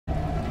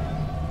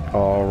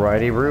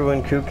Alrighty,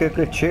 Ruin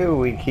Cuckoo,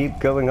 we keep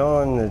going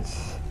on.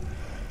 It's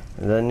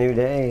the new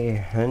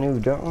day, a new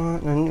dawn,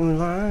 a new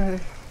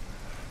life.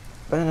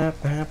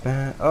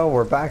 Ba-da-ba-ba. Oh,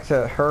 we're back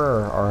to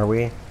her, are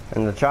we?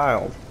 And the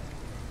child.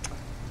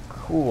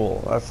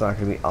 Cool. That's not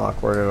gonna be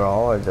awkward at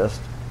all.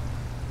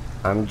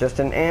 I'm just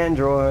an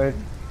android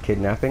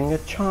kidnapping a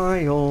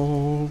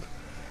child.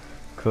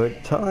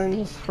 Good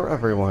times for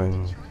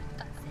everyone.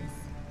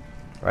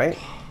 Right?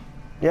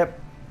 Yep.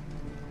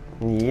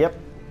 Yep.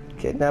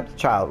 Kidnap the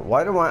child.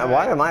 Why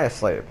am I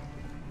asleep?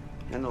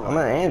 I'm an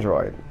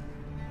android.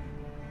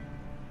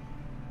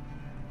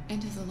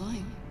 End of the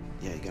line.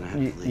 Yeah, you're gonna have to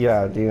leave.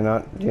 Yeah, do you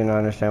not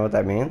understand what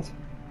that means?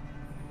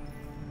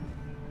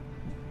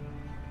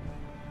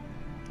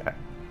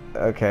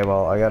 Okay,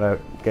 well, I gotta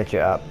get you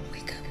up.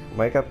 Wake up.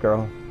 Wake up,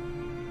 girl.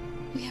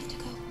 We have to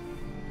go.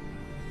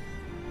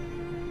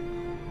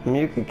 I mean,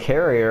 you could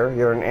carry her.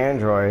 You're an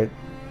android.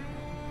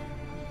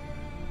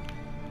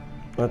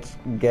 Let's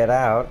get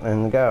out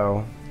and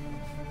go.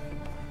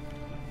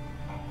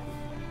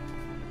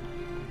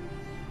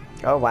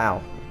 Oh,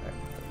 wow.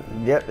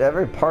 Yep,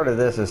 every part of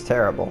this is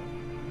terrible.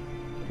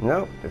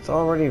 Nope, it's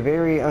already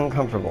very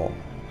uncomfortable.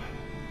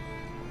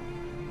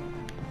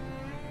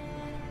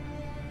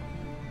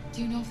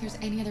 Do you know if there's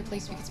any other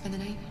place we could spend the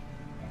night?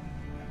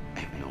 I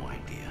have no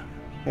idea.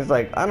 He's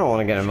like, I don't want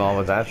to get involved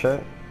with that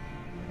shit.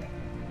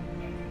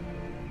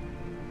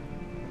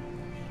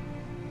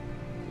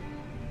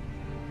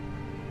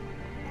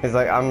 He's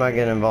like, I'm not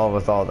getting involved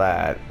with all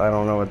that. I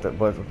don't know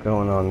what's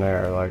going on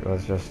there. Like,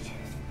 let's just...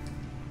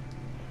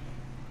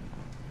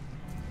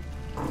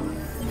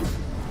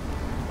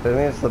 I mean,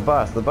 it's the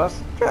bus. The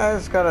bus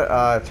guy's got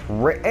a,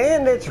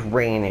 and it's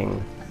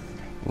raining.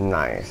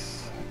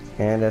 Nice.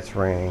 And it's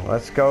raining.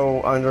 Let's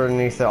go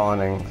underneath the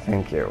awning.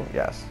 Thank you.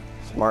 Yes.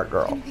 Smart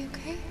girl. Gonna be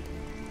okay?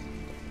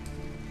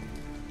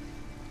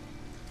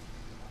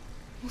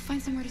 We'll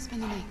find somewhere to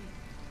spend the night.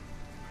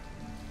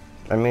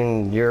 I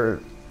mean,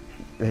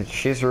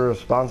 she's your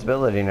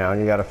responsibility now.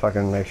 You gotta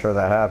fucking make sure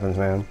that happens,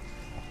 man.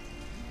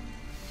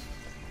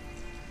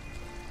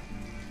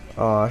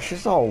 Aw,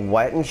 she's all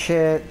wet and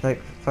shit.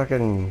 Like,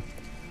 fucking...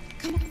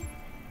 Come on.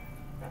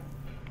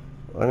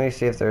 Let me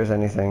see if there's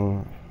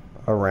anything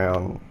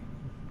around.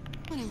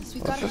 Come on, Alice.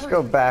 We've Let's got to just hurry.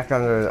 go back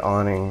under the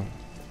awning.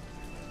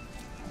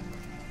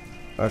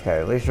 Okay,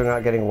 at least you're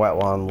not getting wet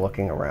while I'm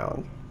looking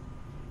around.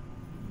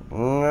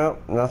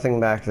 Nope, nothing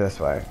back this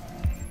way.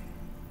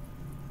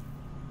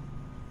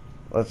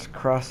 Let's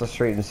cross the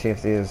street and see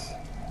if these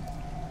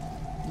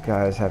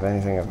guys have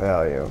anything of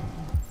value.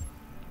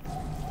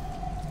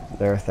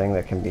 They're a thing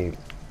that can be,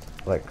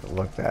 like,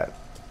 looked at.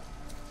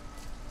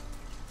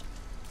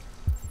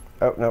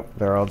 Oh, nope,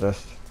 they're all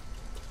just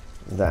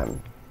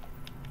them.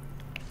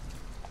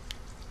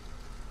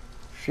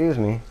 Excuse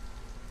me.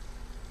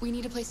 We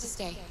need a place to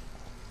stay.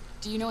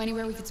 Do you know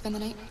anywhere we could spend the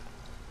night?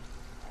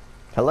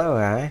 Hello,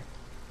 guy.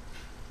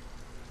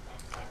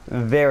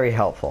 Very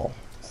helpful.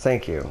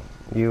 Thank you.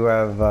 You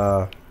have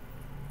a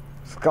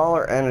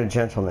scholar and a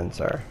gentleman,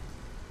 sir.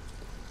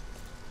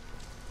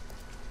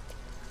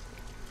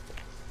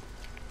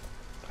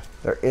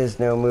 There is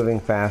no moving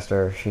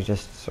faster. She's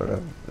just sort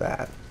of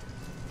that.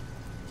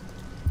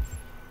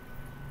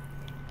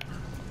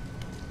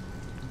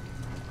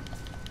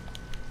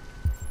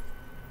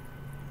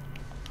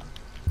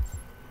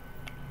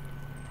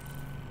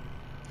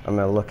 I'm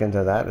gonna look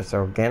into that. It's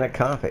organic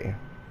coffee.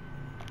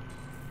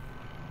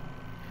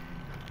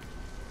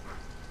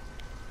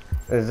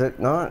 Is it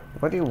not?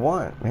 What do you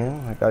want,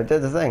 man? Like, I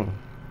did the thing.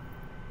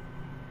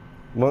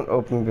 Won't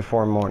open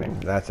before morning.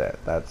 That's it.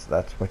 That's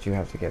what you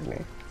have to give me.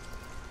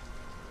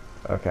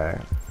 Okay.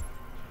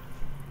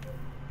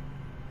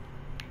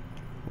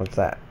 What's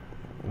that?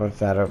 What's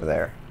that over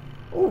there?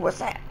 Ooh, what's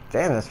that?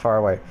 Damn, that's far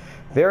away.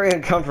 Very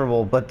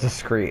uncomfortable, but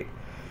discreet.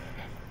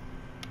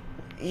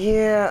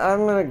 Yeah,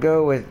 I'm gonna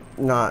go with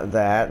not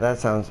that. That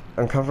sounds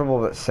uncomfortable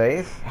but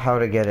safe. How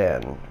to get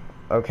in.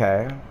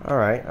 Okay.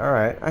 Alright,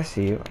 alright. I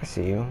see you. I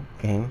see you.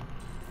 Game.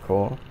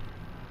 Cool.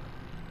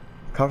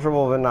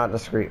 Comfortable but not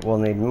discreet. We'll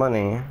need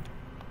money.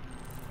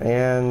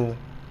 And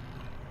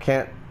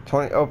can't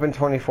open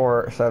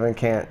 24/7,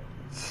 can't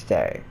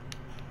stay.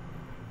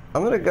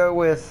 I'm gonna go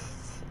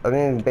with, I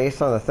mean,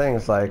 based on the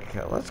things, like,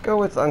 let's go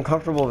with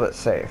uncomfortable but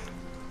safe.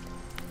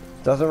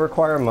 Doesn't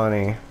require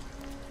money.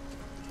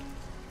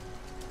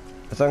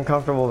 It's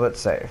uncomfortable but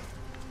safe.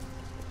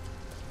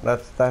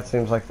 That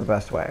seems like the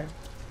best way.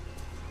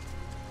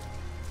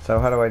 So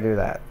how do I do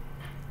that?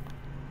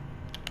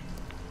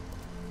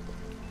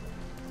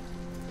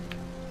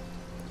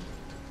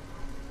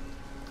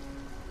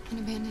 An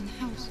abandoned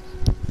house.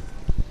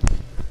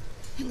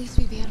 At least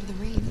we'd be out of the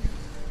rain.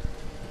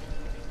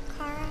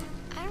 Kara,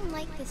 I don't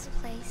like this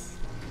place.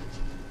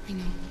 I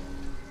know.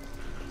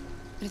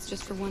 But it's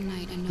just for one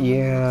night and no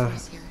Yeah. one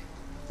else is here.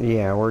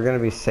 Yeah, we're gonna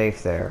be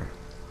safe there.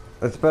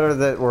 It's better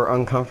that we're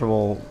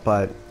uncomfortable,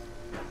 but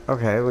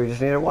okay, we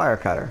just need a wire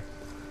cutter.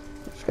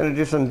 Just gonna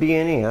do some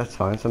B&E, that's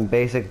fine. Some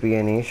basic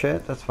B&E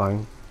shit, that's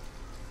fine.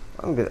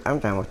 I'm good. I'm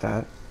down with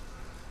that.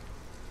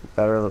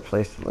 Better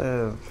place to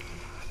live.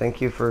 Thank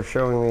you for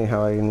showing me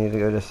how I need to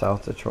go to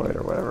South Detroit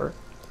or whatever.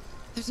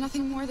 There's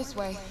nothing more this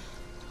way.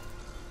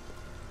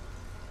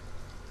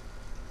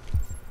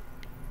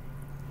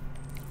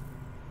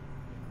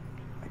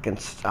 I can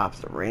stop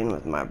the rain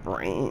with my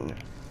brain.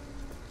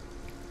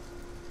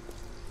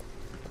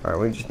 Alright,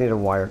 we just need a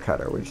wire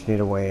cutter. We just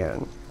need a way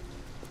in.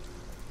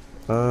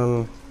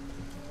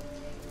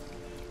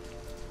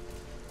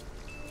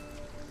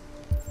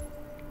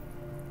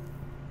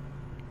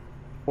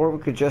 Or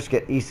we could just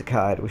get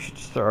isekai'd. We should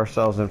just throw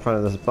ourselves in front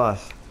of this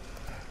bus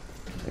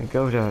and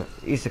go to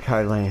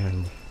Isekai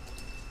Land.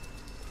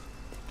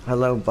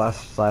 Hello,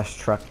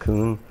 bus/truck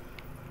coon.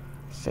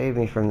 Save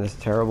me from this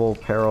terrible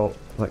peril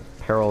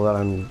that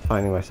I'm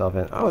finding myself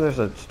in. Oh, there's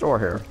a store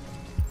here.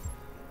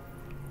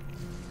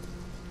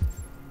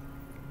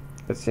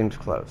 It seems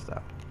closed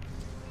though.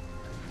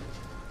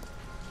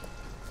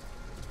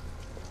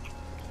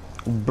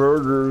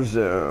 Burger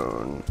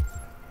zone.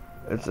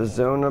 It's a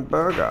zone of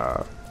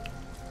burger.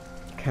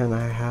 Can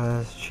I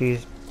have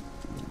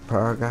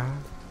cheeseburger?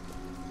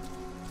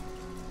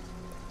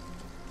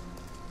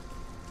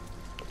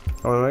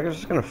 Oh, am I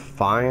just gonna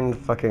find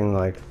fucking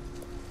like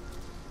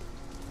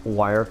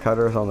wire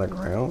cutters on the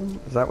ground?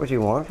 Is that what you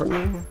want from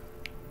me?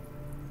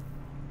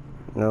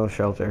 No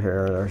shelter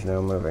here. There's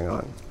no moving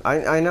on.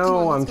 I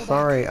know. I'm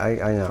sorry.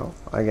 I know.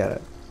 I get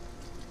it.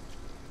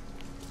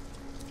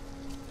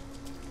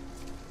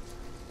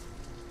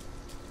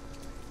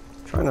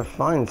 Trying to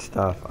find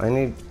stuff. I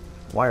need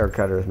wire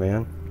cutters,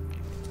 man.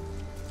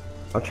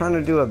 I'm trying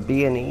to do a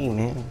B&E,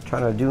 man. I'm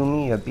trying to do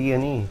me a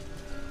B&E.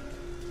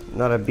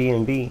 Not a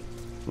B&B.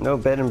 No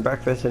bed and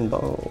breakfast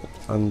involved.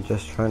 I'm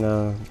just trying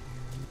to,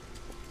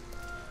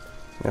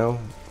 you know,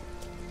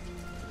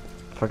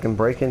 fucking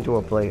break into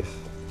a place.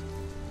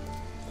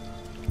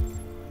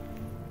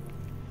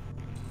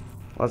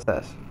 What's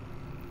this?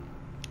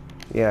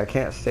 Yeah, I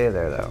can't stay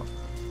there though.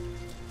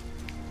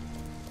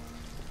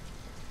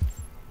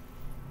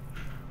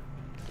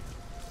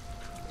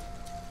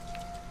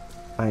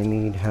 I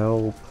need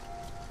help.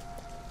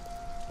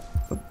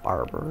 The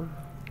barber.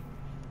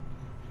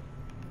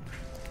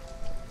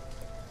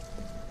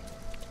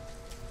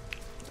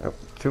 Oh,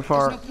 too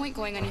far. There's no point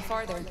going any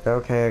farther.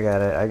 Okay, I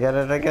get it. I get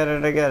it. I get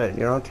it. I get it.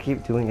 You don't have to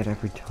keep doing it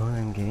every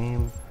time,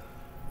 game.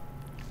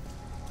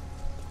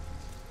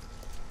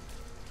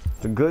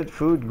 The Good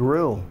Food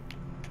Grill.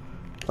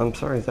 I'm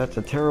sorry, that's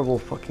a terrible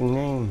fucking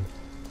name.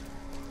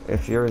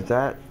 If you're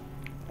that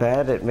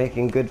bad at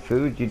making good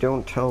food, you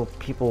don't tell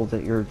people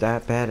that you're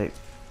that bad at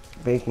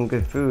making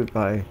good food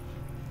by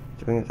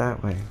doing it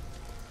that way.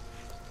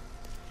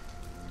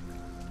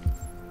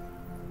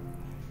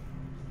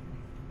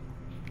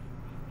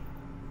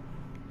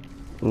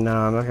 No,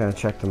 I'm not gonna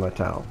check the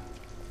motel.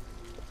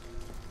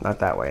 Not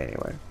that way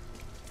anyway.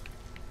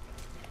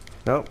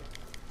 Nope.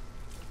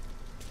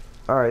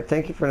 Alright,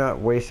 thank you for not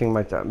wasting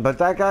my time. But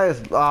that guy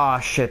is... Aw,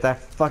 shit,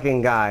 that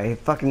fucking guy. He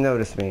fucking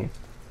noticed me.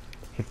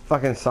 He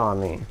fucking saw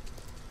me.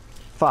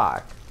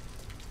 Fuck.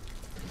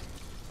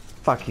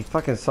 Fuck, he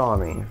fucking saw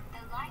me. The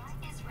light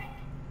is red.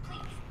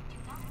 Please do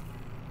not.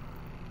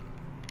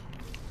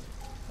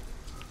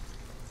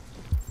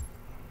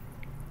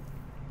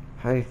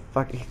 How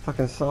he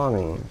fucking saw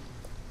me.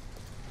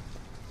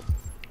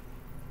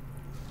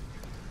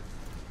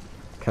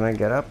 Can I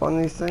get up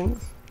on these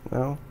things?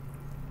 No.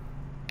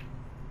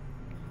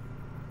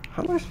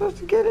 How am I supposed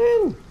to get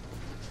in?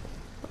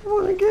 I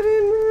want to get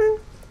in, man.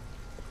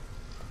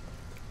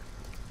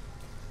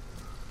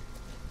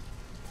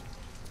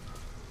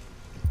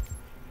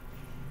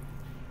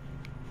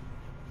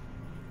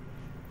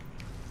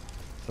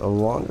 The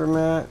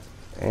laundromat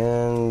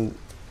and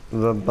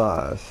the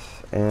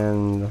bus,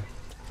 and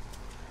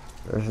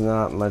there's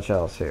not much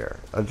else here.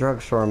 A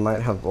drugstore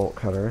might have bolt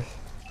cutters.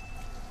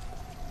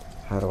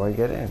 How do I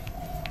get in?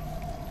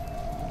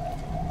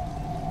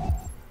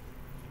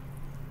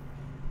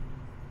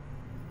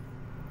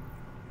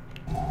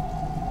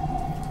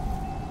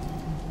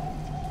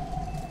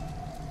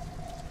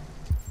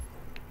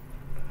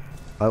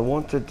 I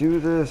want to do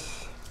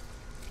this.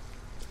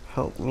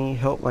 Help me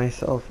help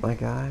myself, my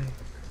guy.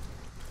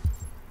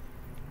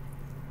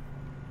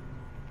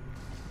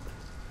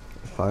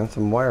 Find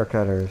some wire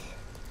cutters.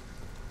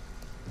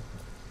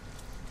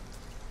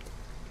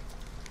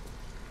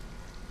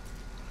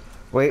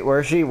 Wait, where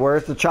is she?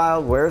 Where's the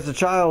child? Where's the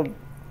child?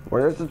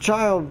 Where's the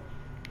child?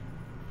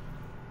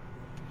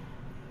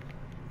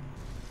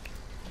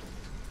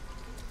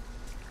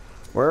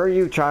 Where are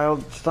you,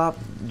 child? Stop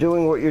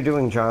doing what you're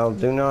doing, child.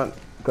 Do not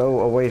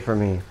go away from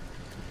me.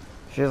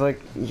 She's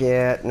like,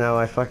 yeah, no,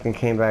 I fucking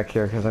came back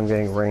here because I'm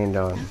getting rained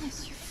on.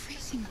 Alice, you're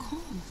freezing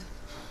cold.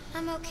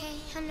 I'm okay.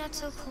 I'm not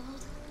so cold.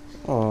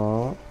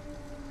 Aww.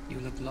 You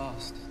look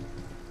lost.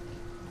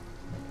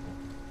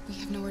 We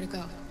have nowhere to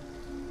go.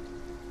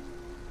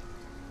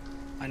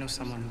 I know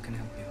someone who can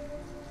help you.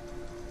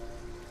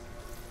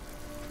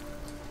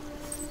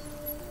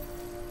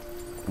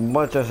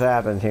 What just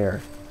happened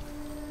here?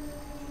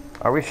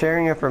 Are we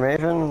sharing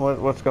information?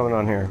 What's going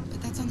on here?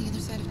 But that's on the other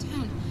side of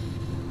town.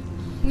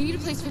 We need a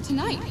place for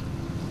tonight.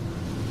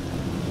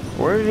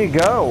 Where did he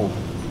go?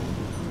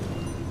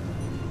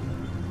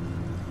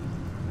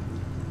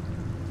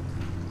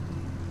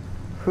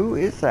 Who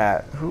is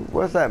that? Who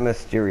was that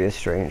mysterious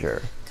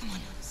stranger? Come on,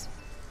 Alice.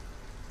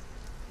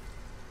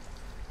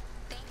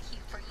 Thank you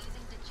for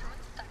using Detroit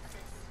Texas.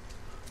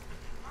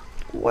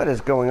 What is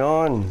going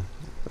on?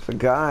 There's a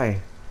guy.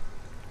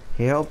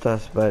 He helped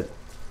us, but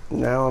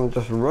now I'm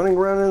just running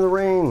around in the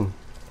rain.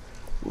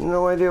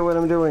 No idea what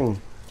I'm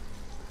doing.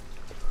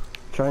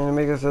 Trying to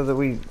make it so that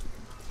we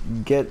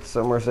get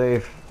somewhere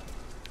safe.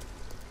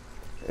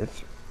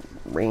 It's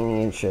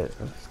rainy and shit.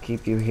 Let's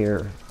keep you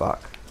here.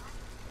 Fuck.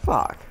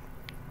 Fuck.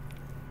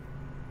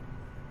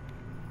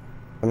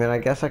 I mean, I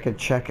guess I could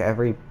check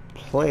every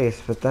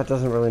place, but that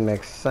doesn't really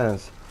make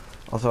sense.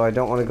 Also, I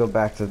don't want to go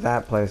back to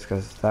that place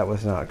because that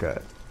was not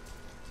good.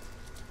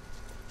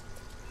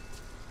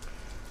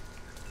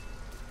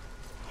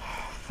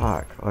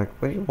 Fuck. Like,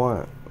 what do you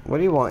want? What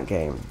do you want,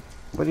 game?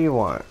 What do you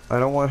want? I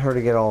don't want her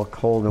to get all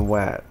cold and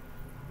wet.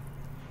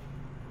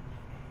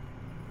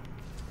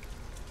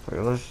 Okay,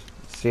 let's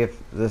see if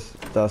this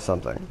does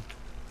something.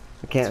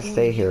 We can't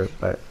stay here,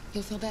 but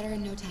You'll feel better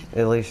in no time.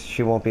 at least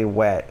she won't be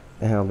wet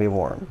and it'll be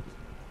warm.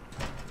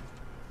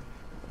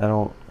 I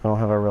don't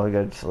have a really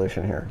good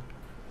solution here.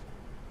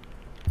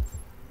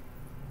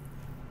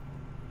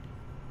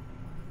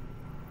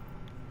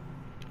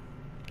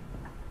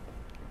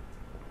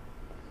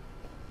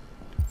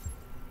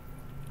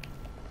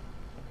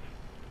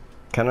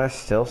 Can I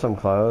steal some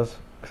clothes?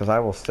 Because I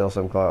will steal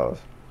some clothes.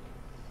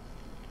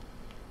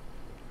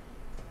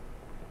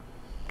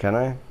 Can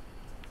I?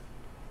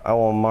 I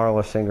will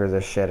Marla Singer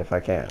this shit if I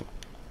can.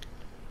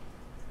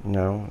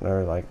 No,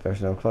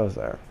 there's no clothes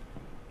there.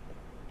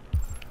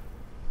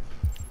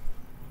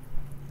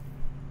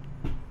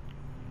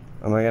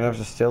 Am I gonna have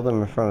to steal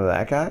them in front of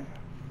that guy?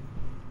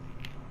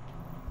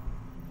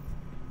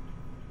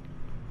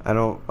 I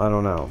don't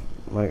know.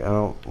 Like, I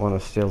don't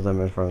want to steal them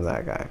in front of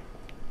that guy.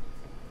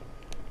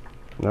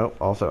 Nope,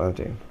 also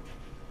empty.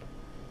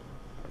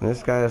 And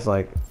this guy is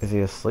like, is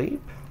he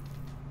asleep?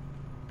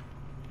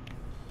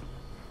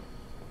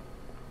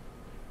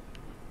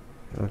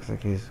 It looks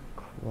like he's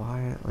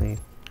quietly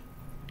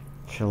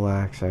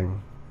chillaxing.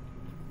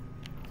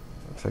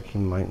 Looks like he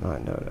might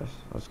not notice.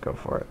 Let's go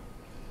for it.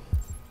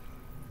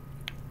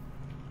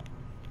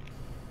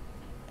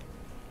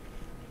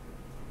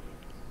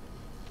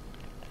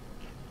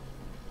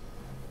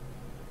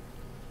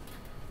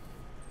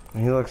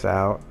 He looks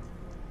out.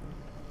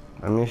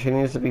 I mean, she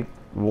needs to be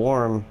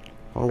warm.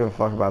 I don't give a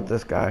fuck about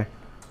this guy.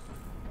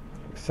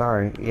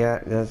 Sorry.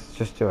 Yeah, let's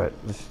just do it.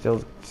 Let's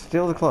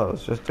steal the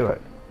clothes. Just do it.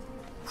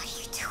 What are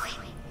you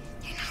doing?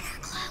 They're not our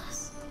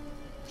clothes.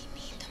 We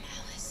need them,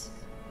 Alice.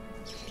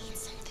 You need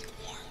something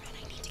warm, and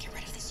I need to get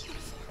rid of this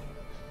uniform.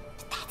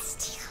 But that's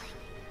stealing.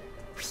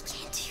 We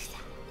can't do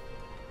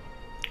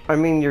that. I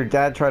mean, your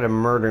dad tried to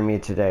murder me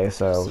today,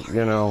 so, Sorry,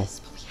 you know. Alice,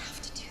 but we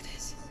have to do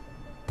this.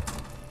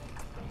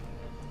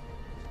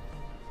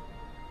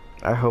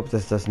 I hope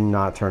this does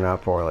not turn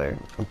out poorly.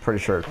 I'm pretty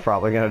sure it's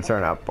probably gonna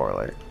turn out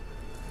poorly.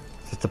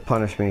 Just to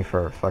punish me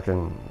for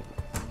fucking...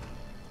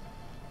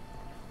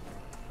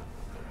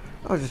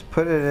 Oh, just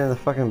put it in the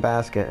fucking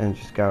basket and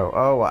just go,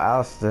 oh, well,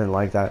 Alice didn't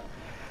like that.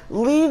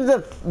 Leave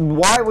the...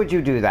 Why would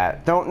you do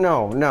that?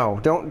 No,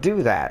 don't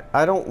do that.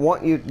 I don't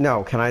want you...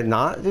 No, can I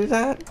not do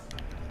that?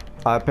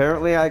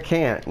 Apparently I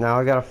can't. Now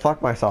I gotta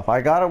fuck myself.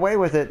 I got away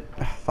with it.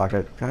 Fuck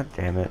it. God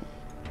damn it.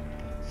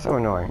 So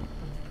annoying.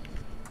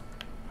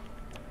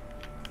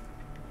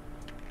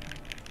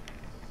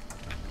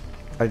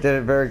 I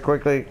did it very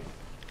quickly.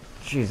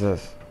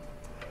 Jesus.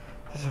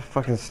 This is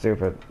fucking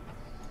stupid.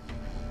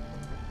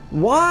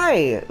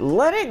 Why?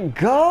 Let it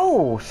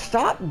go!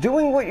 Stop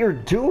doing what you're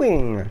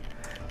doing!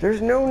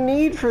 There's no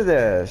need for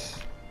this.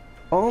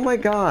 Oh my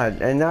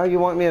god. And now you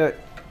want me to...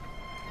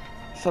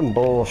 Some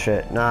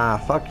bullshit. Nah,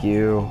 fuck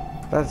you.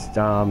 That's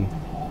dumb.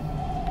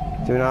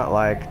 Do not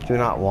like. Do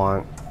not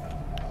want.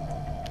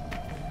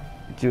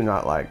 Do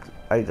not like.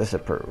 I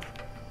disapprove.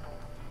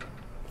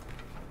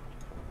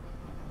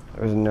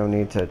 There's no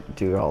need to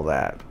do all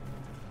that.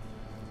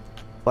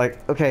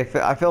 Like, okay,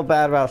 I feel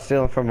bad about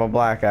stealing from a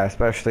black guy,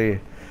 especially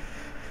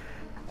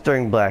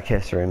during Black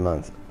History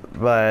Month.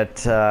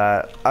 But,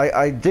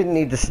 I didn't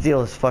need to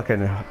steal his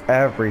fucking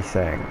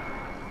everything.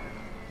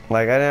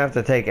 Like, I didn't have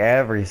to take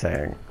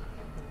everything.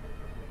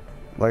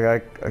 Like,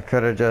 I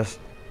could have just...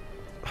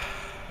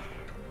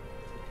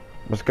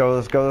 Let's go,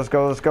 let's go, let's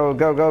go, let's go,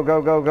 go, go,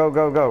 go, go, go,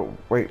 go, go.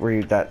 Wait,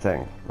 read that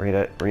thing. Read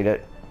it, read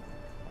it.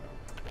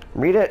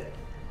 Read it!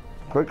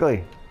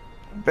 Quickly.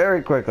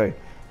 Very quickly.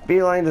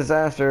 Beeline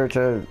disaster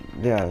to...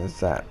 Yeah, that's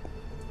that.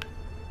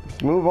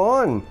 Just move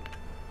on.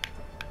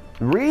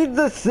 Read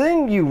the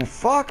thing, you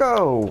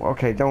fucko!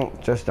 Okay,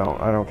 just don't.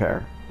 I don't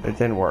care. It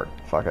didn't work.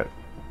 Fuck it.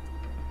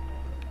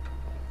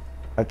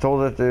 I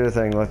told it to do the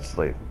thing. Let's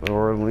leave.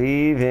 We're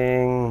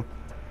leaving.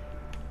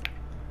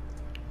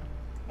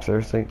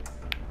 Seriously?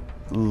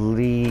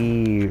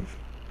 Leave.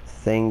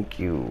 Thank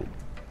you.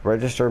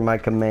 Register my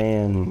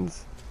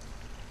commands.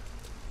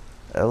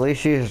 At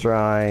least she's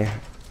dry.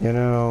 You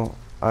know,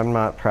 I'm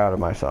not proud of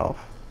myself.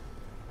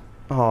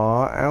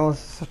 Aw, Alice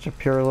is such a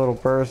pure little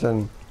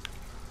person.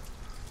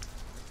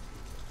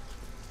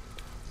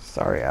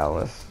 Sorry,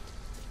 Alice.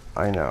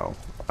 I know.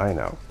 I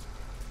know.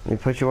 Let me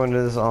put you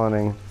under this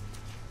awning,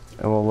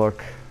 and we'll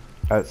look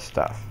at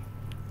stuff.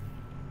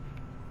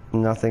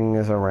 Nothing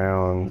is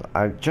around.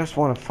 I just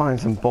want to find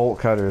some bolt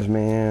cutters,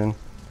 man.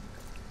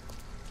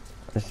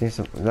 I just need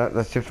some.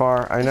 That's too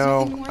far. I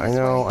know. I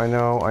know. I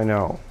know. I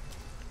know.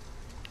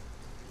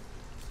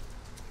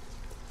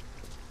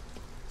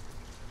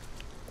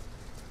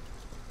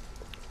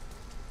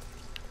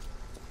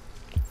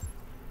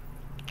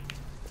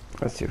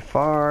 That's too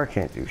far.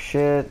 Can't do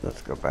shit.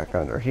 Let's go back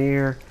under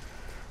here.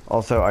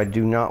 Also, I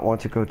do not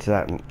want to go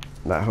to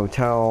that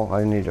hotel.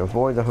 I need to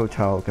avoid the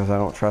hotel because I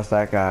don't trust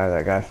that guy.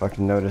 That guy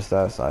fucking noticed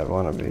us. I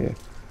want to be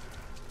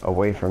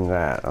away from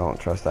that. I don't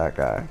trust that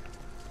guy.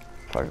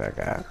 Fuck that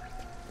guy.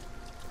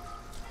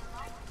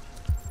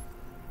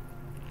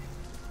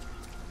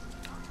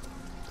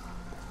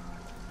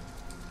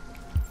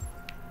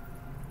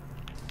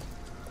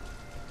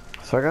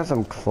 So I got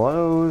some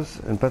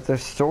clothes, but the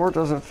store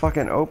doesn't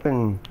fucking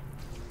open.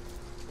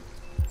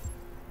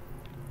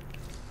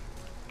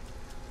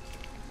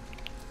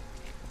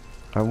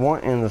 I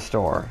want in the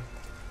store.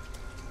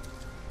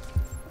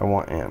 I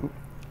want in.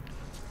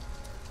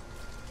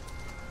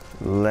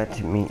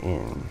 Let me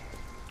in.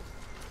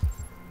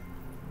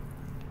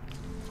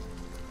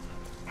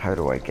 How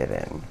do I get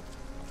in?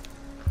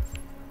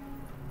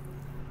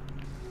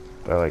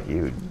 But like,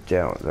 you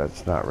don't.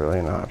 That's not really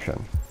an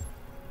option.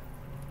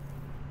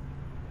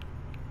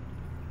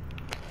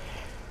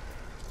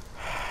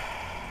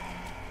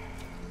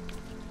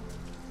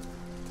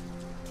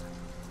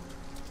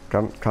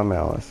 Come,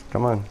 Alice.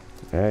 Come on.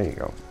 There you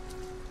go.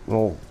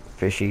 Little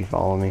fishy,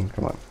 follow me.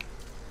 Come on.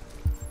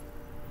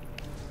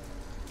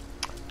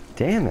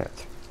 Damn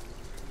it.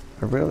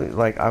 I really,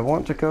 like, I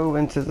want to go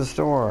into the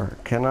store.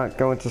 Cannot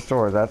go into the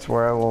store. That's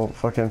where I will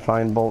fucking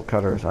find bolt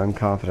cutters. I'm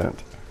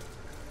confident.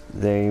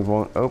 They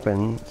won't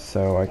open,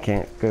 so I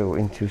can't go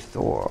into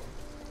store.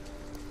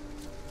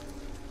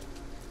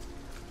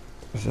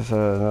 Is this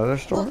another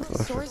store? Look,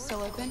 the store's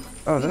still open.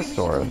 Oh, Maybe this we should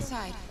store. go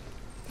inside.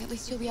 At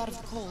least you'll be out of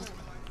the cold.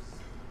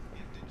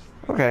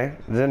 Okay,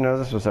 didn't know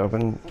this was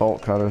open.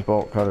 Bolt cutters,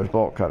 bolt cutters,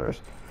 bolt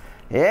cutters.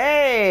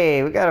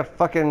 Yay! We got a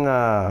fucking,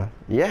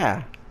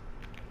 yeah.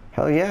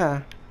 Hell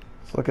yeah.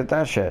 Let's look at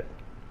that shit.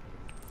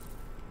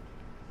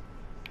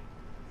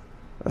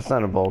 That's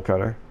not a bolt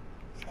cutter.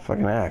 It's a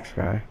fucking axe,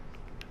 guy.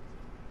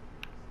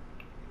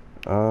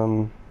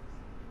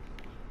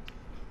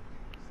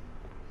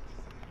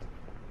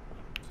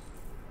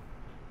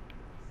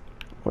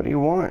 What do you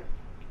want?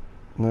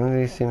 None of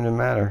these seem to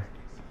matter.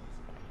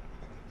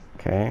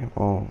 Okay,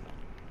 well,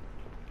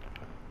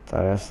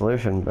 thought I had a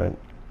solution, but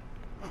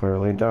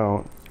clearly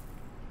don't.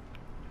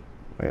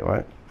 Wait,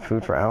 what?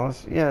 Food for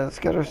Alice? Yeah, let's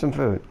get her some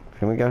food.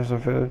 Can we get her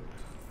some food?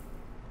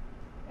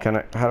 Can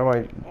I, how do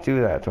I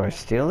do that? Do I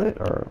steal it,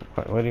 or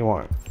what do you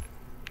want?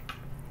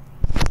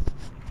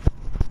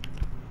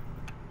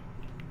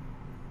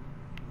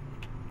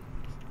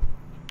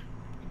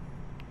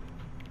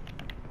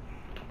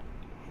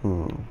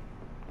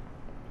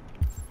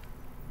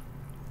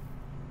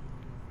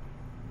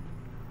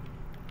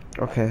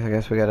 Okay, I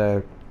guess we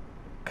gotta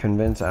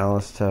convince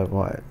Alice to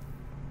what?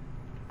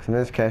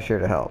 Convince cashier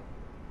to help.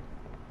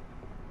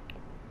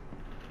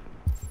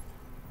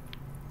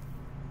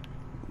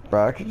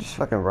 Bro, I could just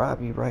fucking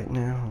rob you right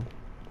now.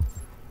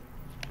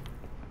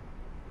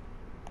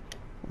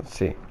 Let's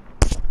see.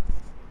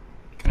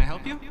 Can I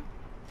help you?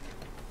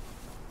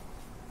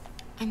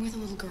 I'm with a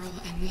little girl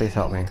and we Please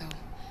help me. Go.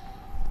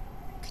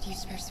 Could you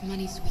spare some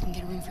money so we can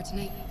get a room for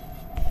tonight?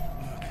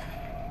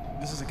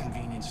 Look, this is a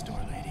convenience store,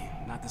 lady,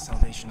 not the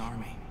Salvation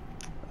Army.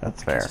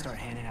 That's I fair. can't start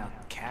handing out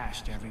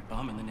cash to every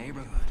bum in the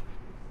neighborhood.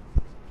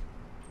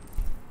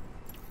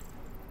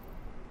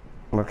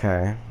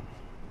 Okay.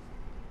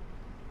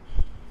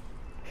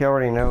 He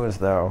already knows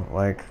though,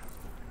 like,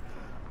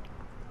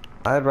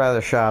 I'd rather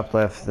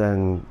shoplift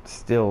than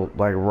still,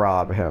 like,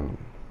 rob him,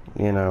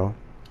 you know?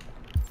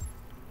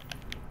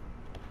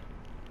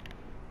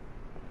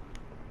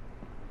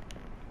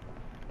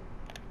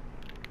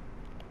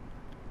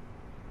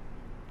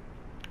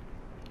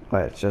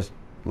 What, it's just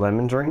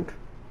lemon drink?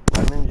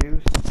 Lemon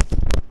juice?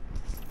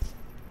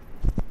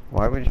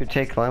 Why would you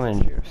take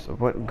lemon juice?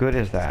 What good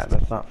is that?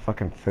 That's not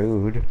fucking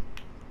food.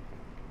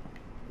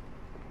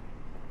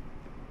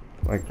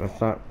 Like, that's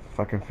not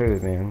fucking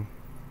food, man.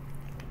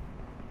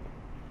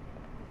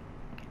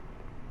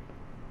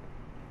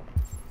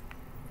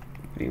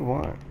 What do you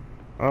want?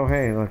 Oh,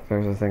 hey, look,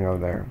 there's a thing over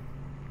there.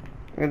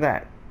 Look at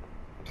that.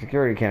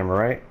 Security camera,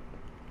 right?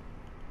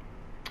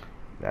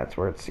 That's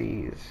where it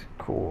sees.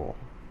 Cool.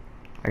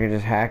 I can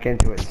just hack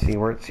into it and see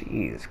where it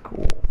sees.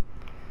 Cool.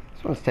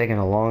 This one's taking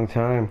a long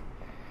time.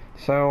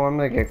 So, I'm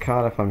gonna get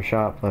caught if I'm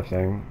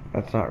shoplifting.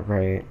 That's not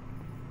great.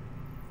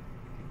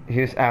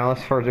 Use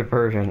Alice for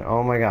diversion.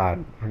 Oh my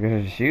god. We're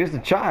gonna just use the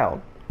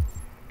child.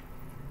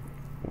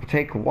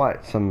 Take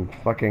what? Some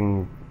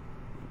fucking...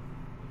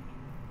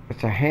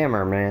 It's a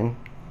hammer, man.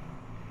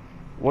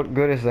 What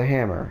good is the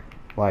hammer?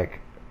 Like...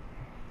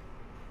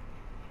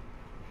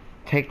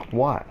 Take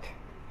what?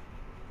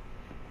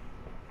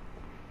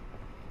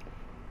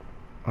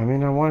 I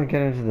mean, I want to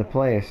get into the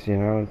place, you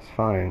know, it's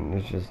fine.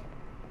 It's just...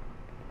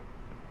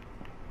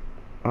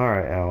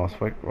 Alright, Alice,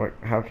 what,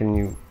 how can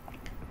you...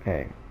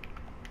 Hey.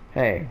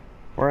 Hey,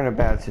 we're in a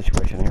bad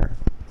situation here.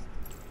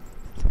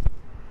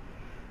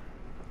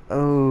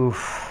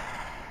 Oof.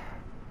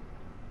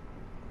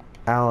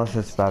 Alice,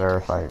 it's better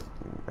if I...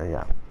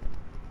 yeah.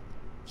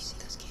 You see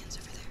those cans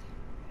over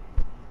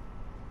there?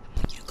 I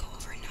want you to go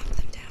over and knock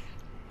them down.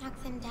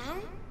 Knock them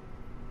down?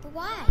 But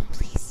why?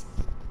 Please.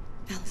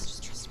 Alice,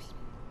 just trust me.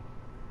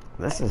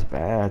 This is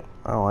bad.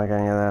 I don't like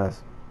any of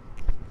this.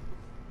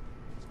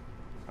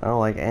 I don't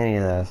like any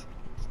of this.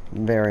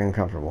 Very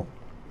uncomfortable.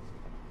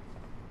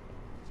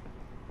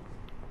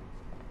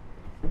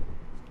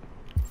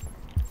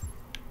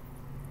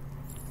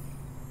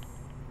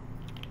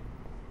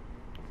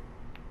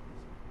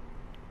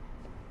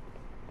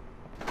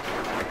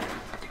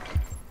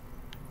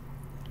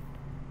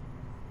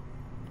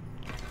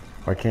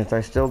 Why can't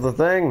I steal the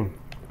thing?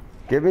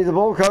 Give me the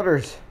bolt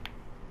cutters.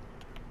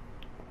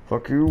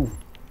 Fuck you,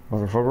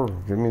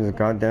 motherfucker. Give me the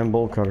goddamn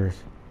bolt cutters.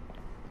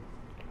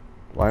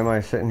 Why am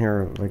I sitting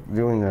here, like,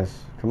 doing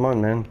this? Come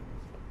on, man.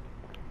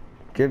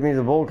 Give me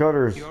the bolt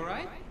cutters. You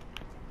alright?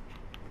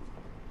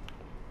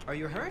 Are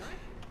you hurt?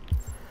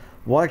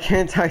 Why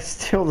can't I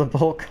steal the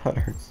bolt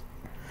cutters?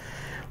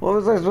 What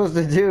was I supposed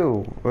to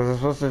do? Was I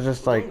supposed to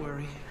just, like... Don't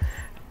worry.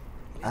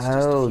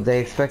 Oh, they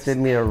expected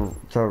me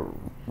to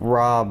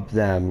rob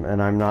them,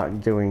 and I'm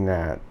not doing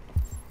that.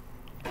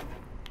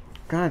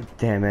 God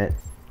damn it.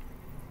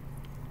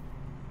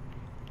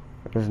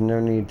 There's no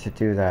need to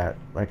do that.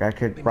 Like, I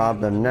could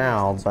rob them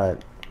now,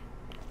 but...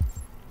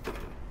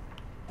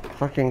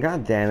 Fucking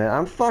goddamn it.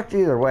 I'm fucked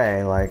either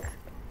way, like...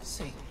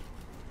 Say,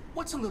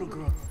 what's a little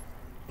girl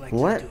like you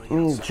Let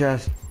doing me outside?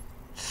 just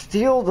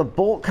steal the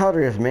bolt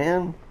cutters,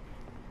 man.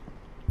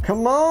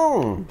 Come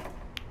on!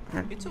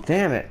 God It's okay.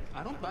 damn it.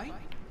 I don't bite.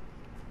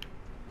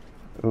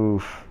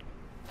 Oof.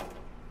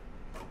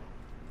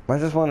 I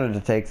just wanted to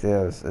take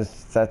those.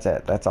 That's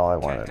it. That's all I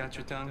Cat wanted. got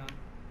your tongue?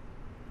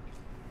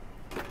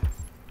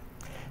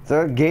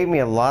 So it gave me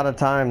a lot of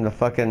time to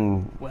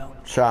fucking Well,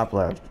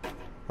 shoplift.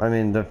 I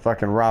mean, to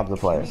fucking rob the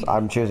place.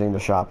 I'm choosing to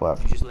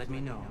shoplift. you just let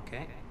me know,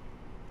 okay?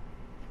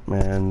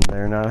 And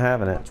they're not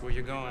having it. That's where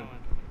you're going.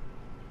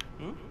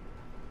 Hmm?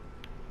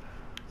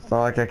 It's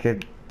not like I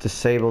could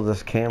disable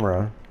this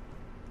camera.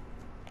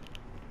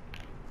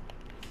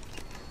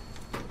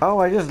 Oh,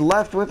 I just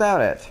left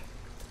without it.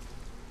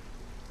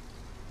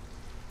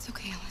 It's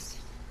okay, Alice.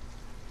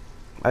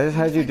 I just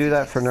had you do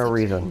that for no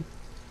reason.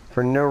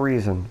 For no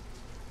reason.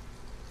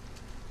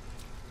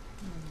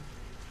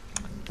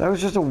 That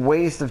was just a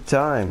waste of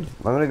time.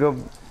 I'm gonna go...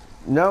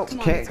 Nope, Come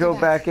on, can't let's go go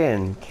back back.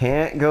 in.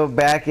 Can't go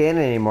back in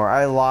anymore.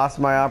 I lost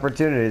my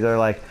opportunity. They're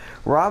like,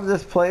 rob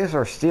this place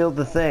or steal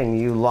the thing.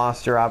 You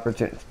lost your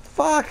opportunity.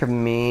 Fuck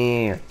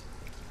me.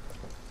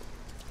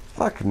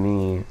 Fuck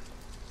me.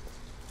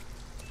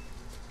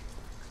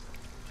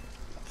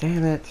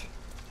 Damn it.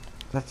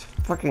 That's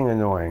fucking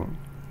annoying.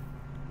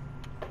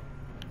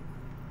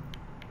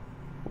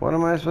 What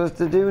am I supposed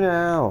to do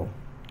now?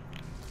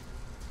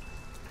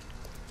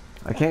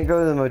 I can't go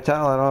to the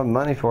motel. I don't have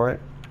money for it.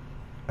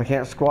 I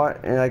can't squat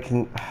and I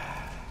can...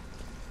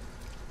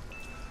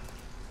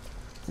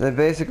 They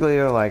basically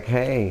are like,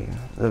 hey,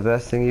 the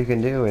best thing you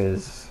can do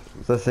is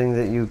the thing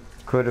that you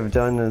could have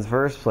done in the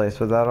first place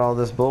without all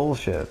this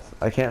bullshit.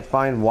 I can't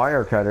find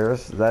wire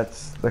cutters.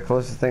 That's the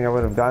closest thing I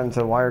would have gotten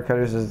to wire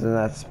cutters is in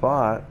that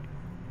spot.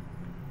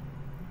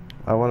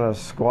 I want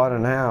to squat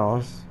in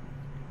house.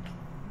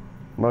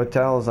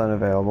 Motel is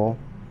unavailable.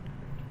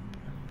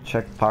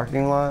 Check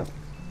parking lot.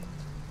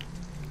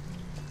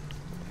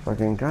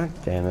 Fucking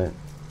goddamn it.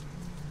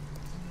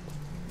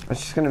 It's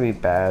just gonna be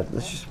bad.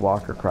 Let's just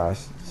walk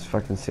across. Let's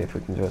fucking see if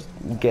we can just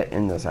get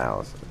in this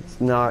house. It's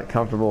not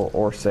comfortable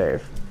or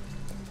safe.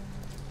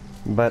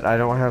 But I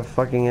don't have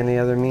fucking any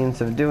other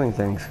means of doing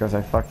things because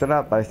I fucked it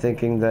up by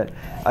thinking that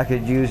I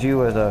could use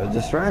you as a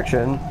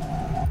distraction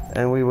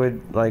and we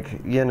would, like,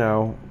 you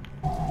know,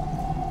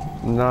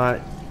 not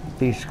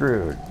be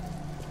screwed.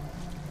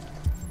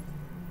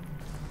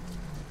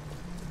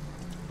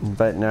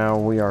 But now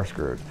we are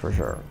screwed, for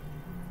sure.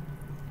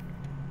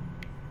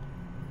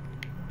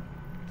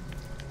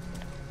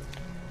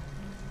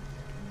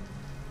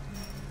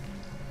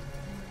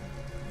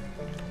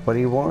 What do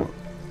you want?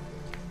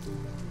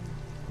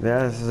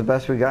 Yeah, this is the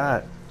best we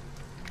got.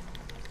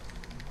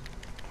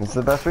 This is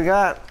the best we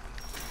got.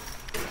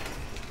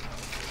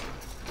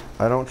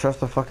 I don't trust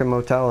the fucking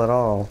motel at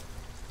all.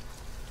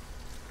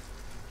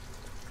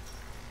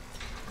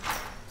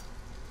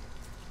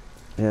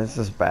 Yeah, this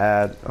is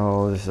bad.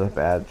 Oh, this is a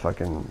bad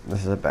fucking... This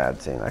is a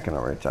bad scene, I can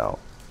already tell.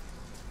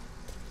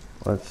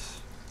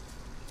 Let's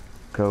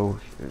go...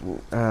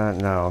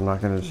 no, I'm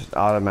not gonna just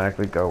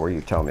automatically go where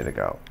you tell me to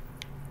go.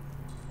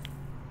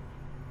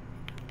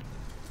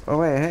 Oh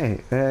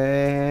wait,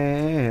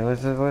 hey,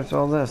 what's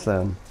all this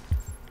then?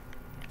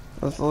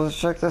 Let's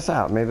check this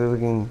out. Maybe we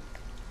can...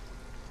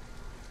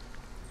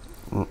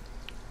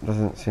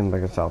 Doesn't seem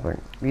like it's helping.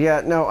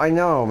 Yeah, no, I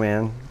know,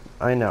 man.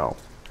 I know.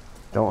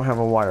 Don't have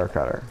a wire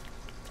cutter.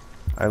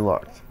 I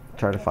looked.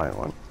 Tried to find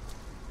one.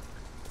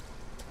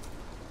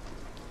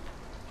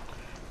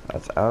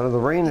 That's out of the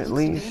rain It at looks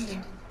least.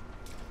 abandoned.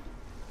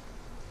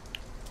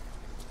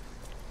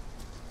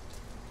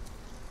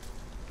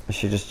 Is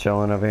she just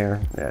chilling over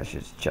here? Yeah,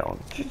 she's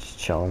chilling. She's just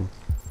chilling.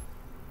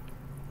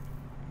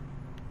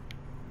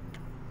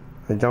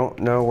 I don't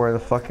know where the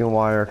fucking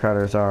wire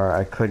cutters are.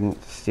 I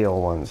couldn't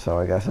steal one, so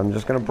I guess I'm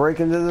just gonna break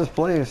into this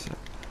place.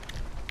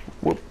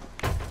 Whoop.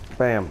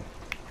 Bam.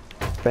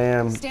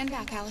 Bam. Stand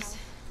back, Alice.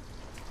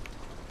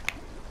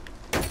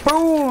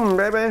 Boom,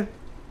 baby.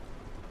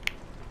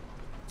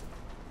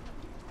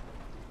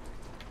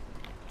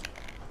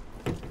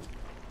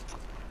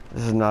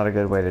 This is not a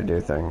good way to do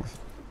things.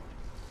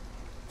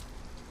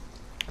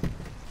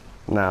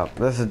 No,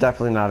 this is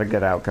definitely not a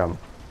good outcome.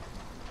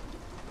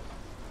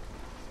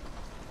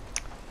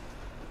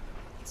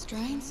 It's dry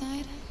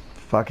inside.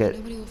 Fuck it.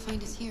 Nobody will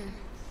find us here.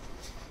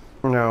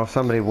 No,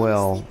 somebody I wanna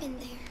will. sleep in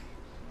there.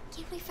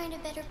 Can't we find a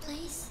better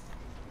place?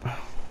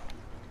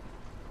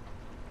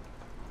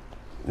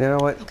 You know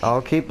what? Okay.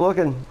 I'll keep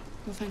looking.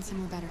 We'll find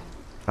somewhere better.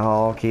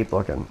 I'll keep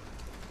looking.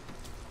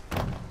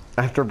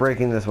 After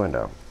breaking this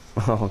window,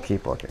 I'll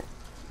keep looking.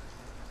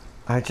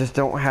 I just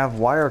don't have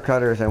wire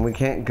cutters and we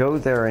can't go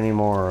there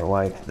anymore.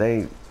 Like,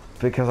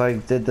 because I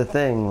did the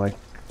thing, like...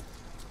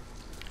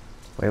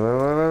 Wait, what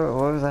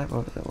was that?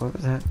 What was that? What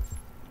was that?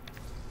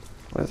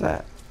 What is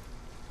that?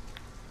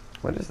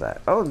 What is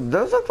that? Oh,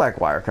 those look like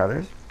wire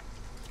cutters.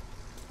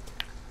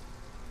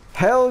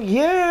 Hell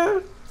yeah!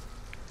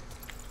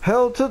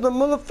 Hell to the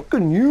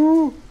motherfucking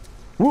you!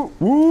 Woot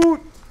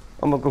woot!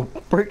 I'm gonna go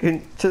break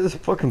into this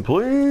fucking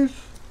place.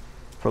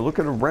 For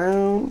looking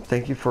around.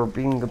 Thank you for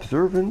being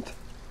observant.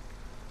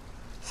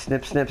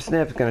 Snip, snip,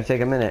 snip. It's gonna take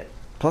a minute.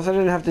 Plus, I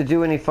didn't have to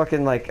do any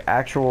fucking, like,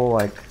 actual,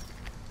 like...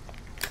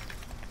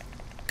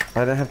 I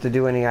didn't have to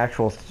do any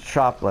actual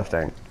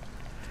shoplifting.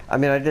 I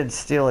mean, I did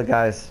steal a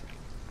guy's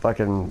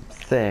fucking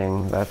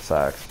thing. That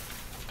sucks.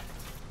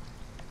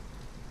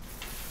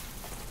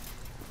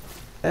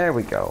 There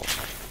we go.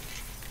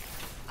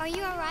 Are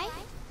you alright?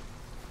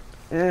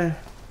 Yeah.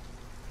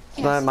 It's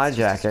Yes, not my it's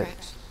just a jacket.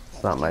 scratch.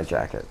 It's not my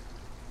jacket.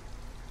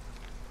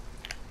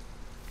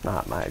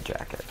 Not my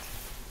jacket.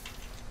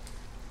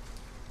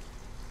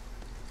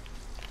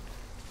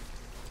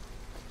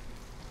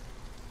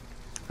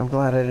 I'm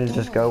glad I didn't Don't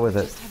just go worry, with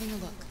we're it. Just having a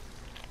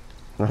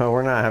look. No,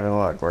 we're not having a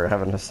look. We're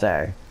having a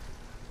stay.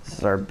 This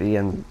is our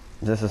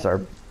this is our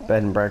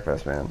bed and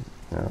breakfast, man.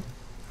 Yeah.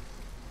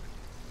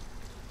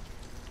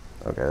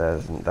 Okay,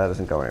 that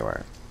doesn't go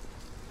anywhere.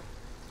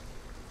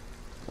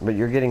 But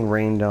you're getting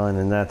rained on,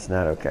 and that's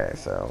not okay.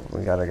 So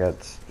we gotta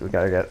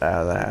get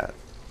out of that.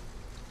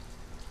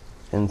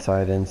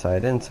 Inside,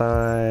 inside,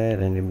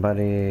 inside.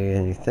 Anybody,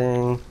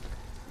 anything?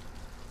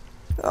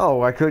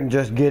 Oh, I couldn't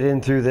just get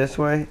in through this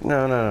way?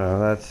 No, no, no.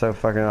 That's so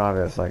fucking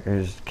obvious. Like, I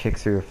just kick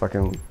through a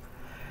fucking...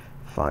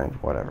 Fine,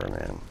 whatever,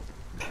 man.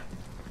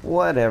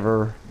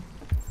 Whatever.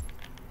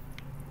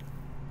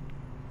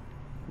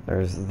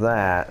 There's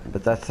that,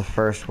 but that's the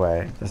first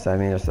way. Does that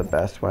mean it's the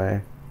best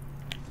way?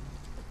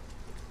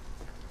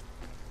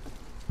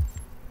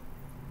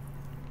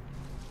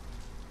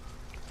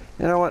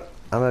 You know what?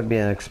 I'm gonna be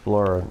an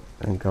explorer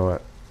and go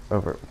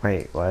over...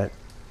 Wait, what?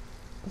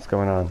 What's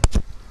going on?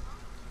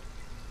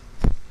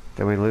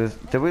 Did we lose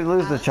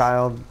the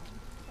child?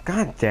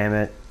 God damn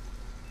it.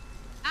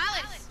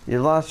 Alice!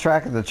 You lost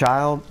track of the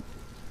child?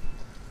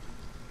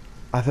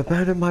 I've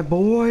abandoned my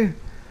boy!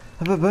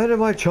 I've abandoned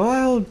my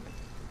child!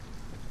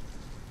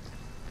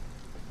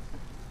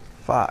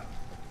 Fuck.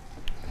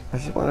 I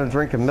just want to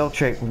drink a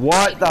milkshake.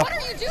 What the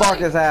fuck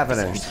is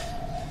happening?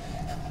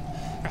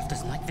 Ralph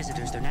doesn't like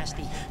visitors. They're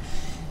nasty.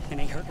 And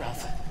they hurt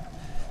Ralph.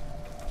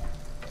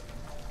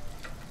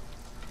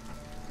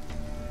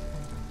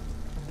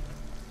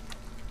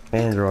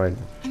 Android.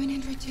 I'm an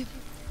android too.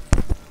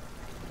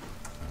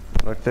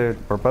 Look, dude,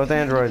 we're both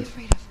Nothing to be androids.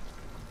 afraid of.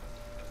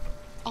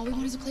 All we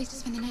want is a place to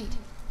spend the night.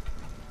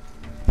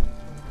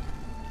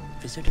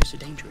 Visitors are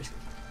dangerous.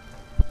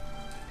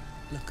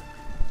 Look.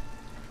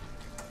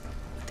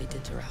 What they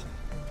did to Ralph.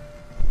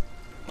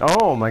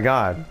 Oh my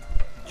god.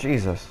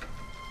 Jesus.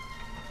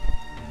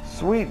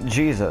 Sweet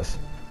Jesus.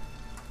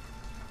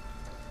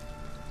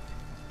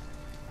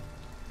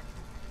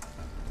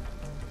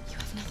 You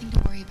have nothing to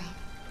worry about.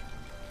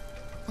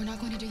 We're not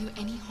going to do you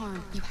any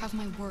harm. You have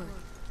my word.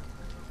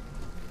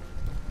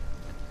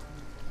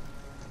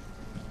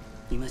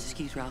 You must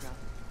excuse Ralph.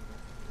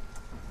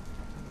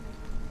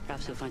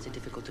 Ralph still finds it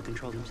difficult to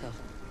control himself.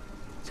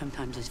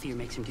 Sometimes his fear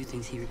makes him do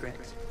things he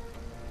regrets.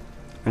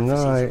 Ralph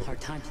has seen some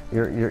hard times.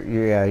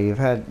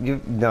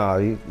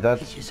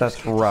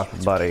 That's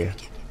rough, buddy.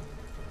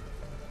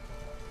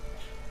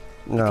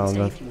 No,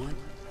 Say if you want.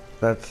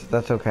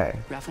 that's okay.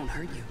 Ralph won't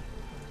hurt you.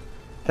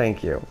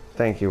 Thank you,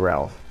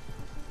 Ralph.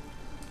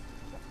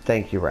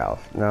 Thank you,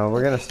 Ralph. No,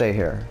 we're gonna stay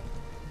here.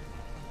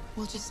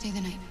 We'll just stay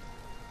the night.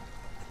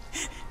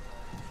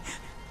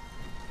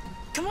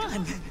 Come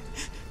on!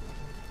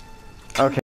 Okay.